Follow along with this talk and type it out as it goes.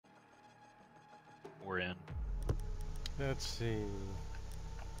we're in. Let's see.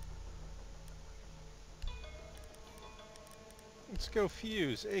 Let's go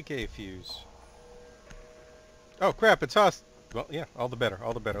fuse, AK fuse. Oh crap, it's hostage. Well, yeah, all the better,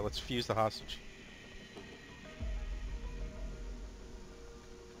 all the better. Let's fuse the hostage.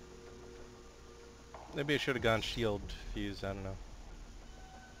 Maybe I should have gone shield fuse, I don't know.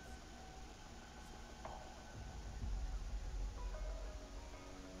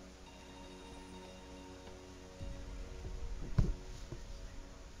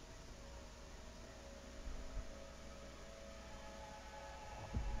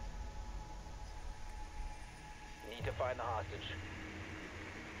 Need to find the hostage.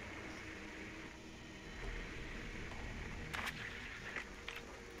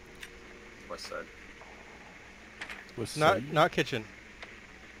 West side. What's Not kitchen.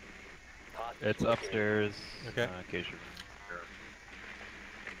 Hostage It's located. upstairs. Okay. In case you're...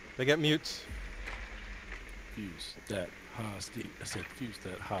 They got mutes. Fuse that hostage. I said fuse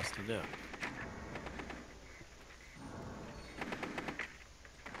that hostage now.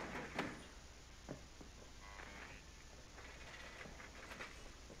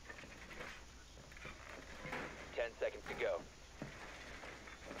 Ten seconds to go.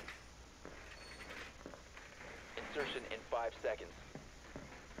 Insertion in 5 seconds.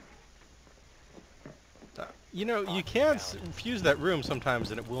 You know, you can fuse that room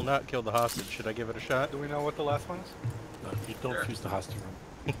sometimes and it will not kill the hostage. Should I give it a shot? Do we know what the last one is? No, you don't Sure. fuse the hostage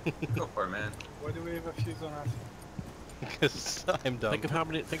room. Go for it, man. Why do we have a fuse on us? Because I'm dumb. Think of how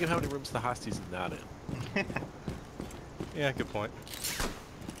many rooms the hostage is not in. Yeah, good point.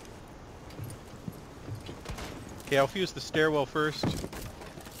 Okay, I'll fuse the stairwell first.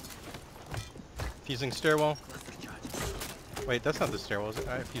 Fusing stairwell. Wait, that's not the stairwell, is it?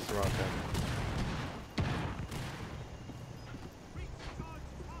 I fused the wrong thing.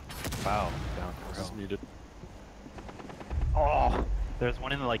 Wow, down This is muted. Oh! There's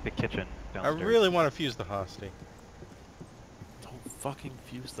one in like the kitchen I downstairs. really want to fuse the hostage. Don't fucking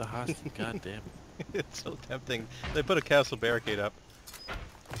fuse the hostage, goddamn. It's so tempting. They put a castle barricade up.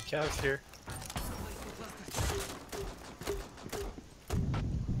 Cav's here.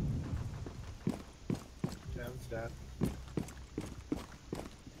 Cav's dead.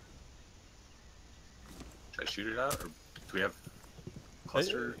 Should I shoot it out, or do we have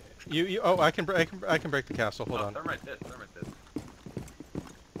cluster? Oh, I can break the castle. Hold on. Thermite this.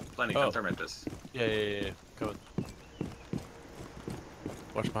 Plenty. Oh. Come thermite this. Yeah. Go on.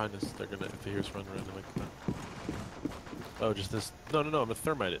 Watch behind us. They're gonna, if they hear us run around, they're like, come on. Oh, just this. No, I'm gonna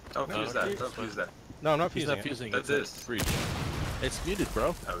thermite it. Don't fuse that. Don't fuse that. No, I'm not He's fusing not it. fusing That's it. this. Breach. It's muted,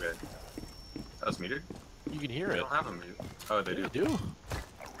 bro. Okay. That was metered? You can hear They it. don't have a mute. Oh, they Yeah, do. you do.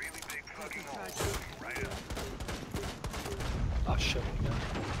 Oh shit, we got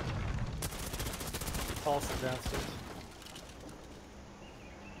Paulson downstairs.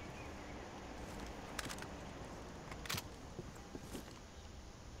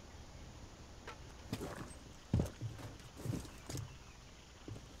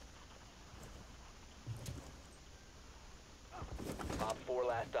 Op 4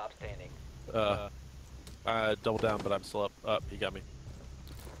 last stop standing. Double down, but I'm still up. Up, he got me.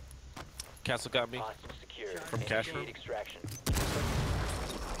 Castle got me. Hostage secured. From cash room? Initiate extraction.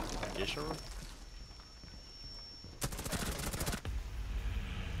 Geisha room?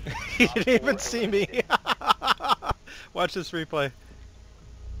 He didn't even see me. Watch this replay.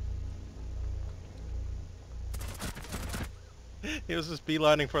 He was just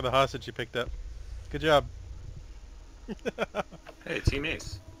beelining for the hostage you picked up. Good job. Hey, team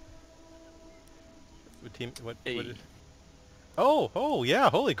ace. What team? What? Hey. What is, oh, yeah!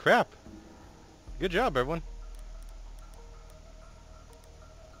 Holy crap! Good job, everyone.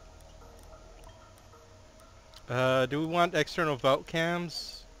 Do we want external vault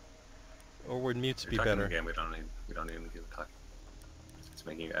cams, or would mutes be You're talking better? Again, we don't need to talk. It's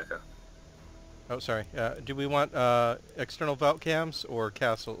making you echo. Oh, sorry. Do we want external vault cams or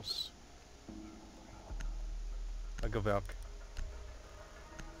castles? I'll go Valk.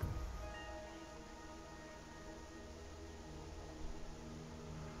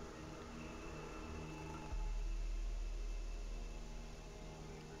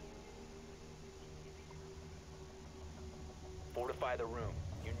 Fortify the room.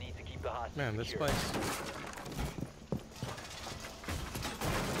 You need to keep the hostage Man, this secure. place.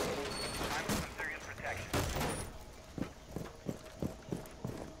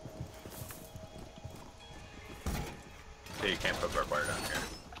 Hey, you can't put barbed wire down here.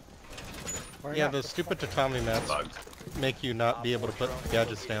 Why Yeah, not? those stupid tatami It's mats bugged. make you not be able to put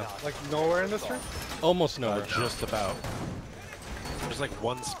gadgets down. Like nowhere in this room? Almost nowhere. Just about. There's like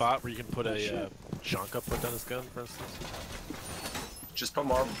one spot where you can put a Jonka put down his gun, for instance? Just put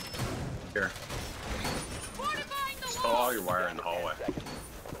more here. Just put all your wire in the hallway.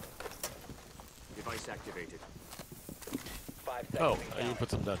 Device activated. 5 seconds. Oh, and you can counting. put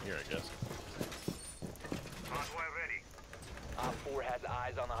some down here, I guess. Op 4 has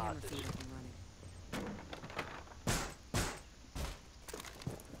eyes on the Camera hostage. feed up and running.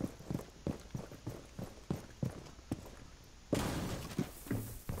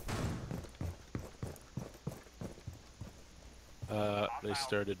 They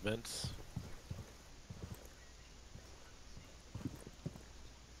started vents.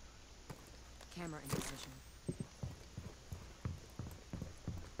 Camera in position.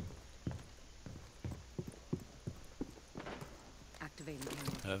 Activating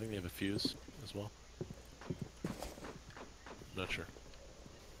camera. I think they have a fuse as well. Not sure.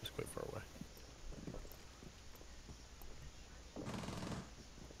 It's quite far away.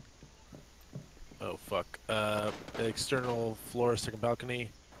 Oh fuck. The external floor, second balcony.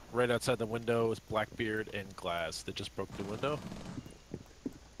 Right outside the window is Blackbeard and Glass. They just broke the window.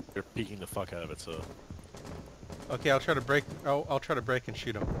 They're peeking the fuck out of it, so... Okay, I'll try to break. I'll try to break and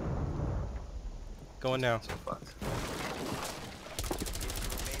shoot him. Going now. So fucked.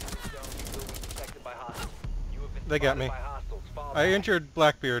 They got me. I injured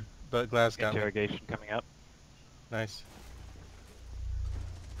Blackbeard, but Glass got me. Interrogation coming up. Nice.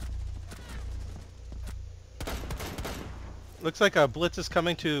 Looks like a blitz is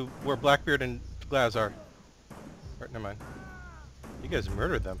coming to where Blackbeard and Glass are. Right, never mind. You guys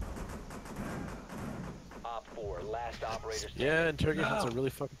murdered them. Op 4, last operator standing. Yeah, interrogations are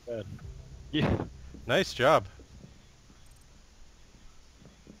really fucking bad. Yeah. Nice job.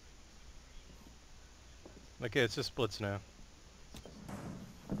 Okay, it's just Blitz now.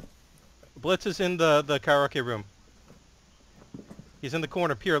 Blitz is in the karaoke room. He's in the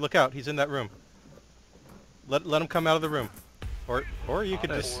corner. Pierre, look out. He's in that room. Let him come out of the room. Or you could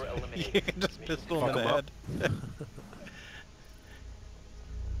Nice. just Eliminated. you could just pistol him in Fuck the 'em head.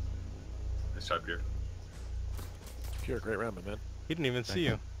 Nice job, here. You're a great round, my man. He didn't even see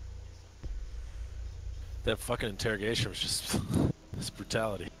you. That fucking interrogation was just... this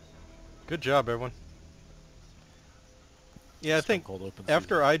brutality. Good job, everyone. Yeah, I Stone think Cold open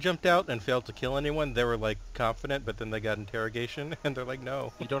after season. I jumped out and failed to kill anyone, they were like confident, but then they got interrogation and they're like,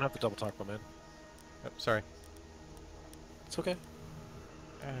 no. You don't have to double talk, my man. Oh, sorry. It's okay.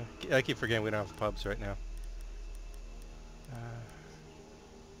 I keep forgetting we don't have pubs right now.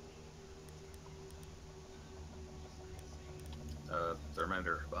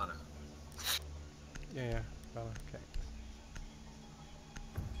 Thermander, Habana. Yeah. Well, okay.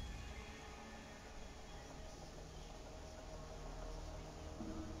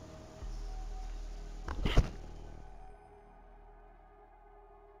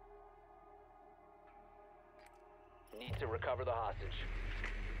 Need to recover the hostage.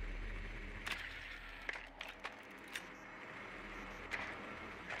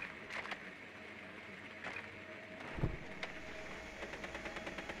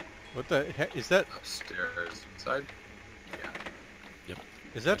 What the heck is that? Upstairs. Inside? Yeah.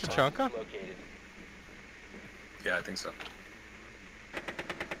 Is that Tachanka? Located. Yeah, I think so.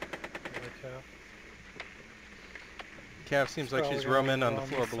 Cav seems like Probably she's gonna roaming be on the on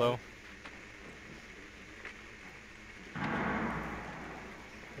floor this below.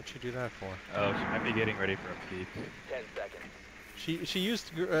 What'd she do that for? Oh, she might be getting ready for a peek. 10 seconds. She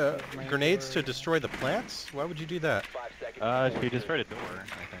used grenades to destroy the plants? Why would you do that? 5 seconds. She destroyed a door, I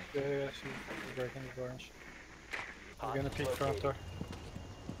think. Yeah, she's breaking the door. And we're gonna peek front door.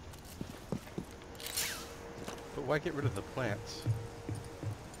 But why get rid of the plants?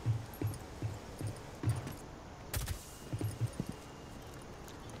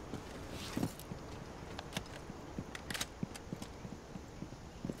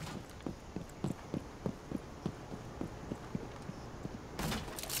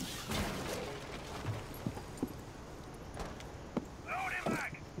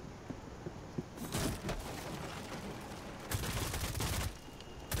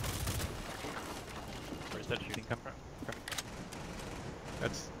 Where's that shooting come from?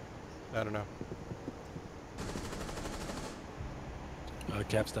 That's... I don't know.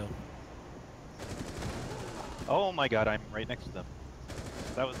 Caps down. Oh my god, I'm right next to them.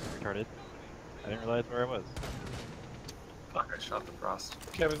 That was retarded. I didn't realize where I was. Fuck, I shot the Frost.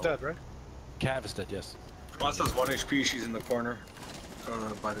 Kevin's dead, right? Cav is dead, yes. Frost has 1 HP, she's in the corner.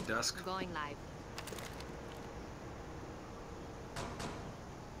 By the desk. Going live.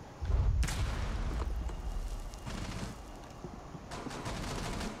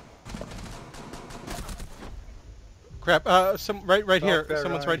 Crap, right Oh, here. there,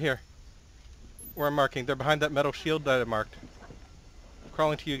 Someone's Ryan. right here. Where I'm marking. They're behind that metal shield that I marked.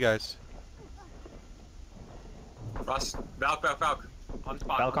 Crawling to you guys. Russ, Valk. On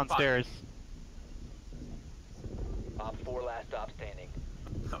spot. Balk on spot. stairs. Op 4 last stop standing.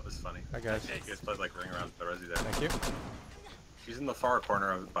 That was funny. Hi, guys. Yeah, you guys played like ring around the resi there. Thank you. She's in the far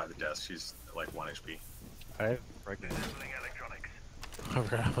corner by the desk. She's like 1 HP. I have pregnant. I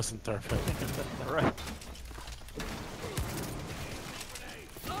forgot I wasn't there. Alright.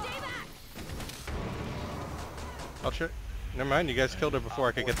 I'll check. Never mind, you guys killed her before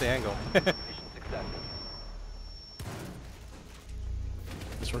I could get the angle. Mission successful.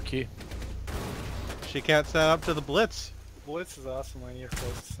 This one key. She can't stand up to the blitz. Blitz is awesome when you're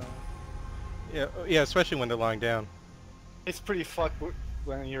close to someone. Yeah, especially when they're lying down. It's pretty fucked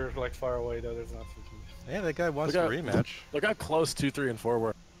when you're like far away though, there's nothing you can do. Yeah, that guy wants Look a out. rematch. Look how close 2, 3, and 4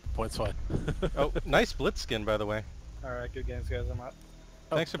 were. Points fine. Oh, nice blitz skin, by the way. Alright, good games guys, I'm out.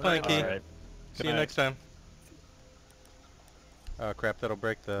 Thanks for playing, Key. Alright. See you next time. Oh crap, that'll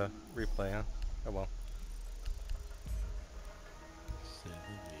break the replay, huh? Oh well.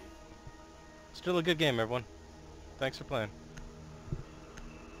 Still a good game, everyone. Thanks for playing.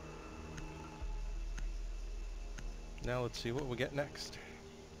 Now let's see what we get next.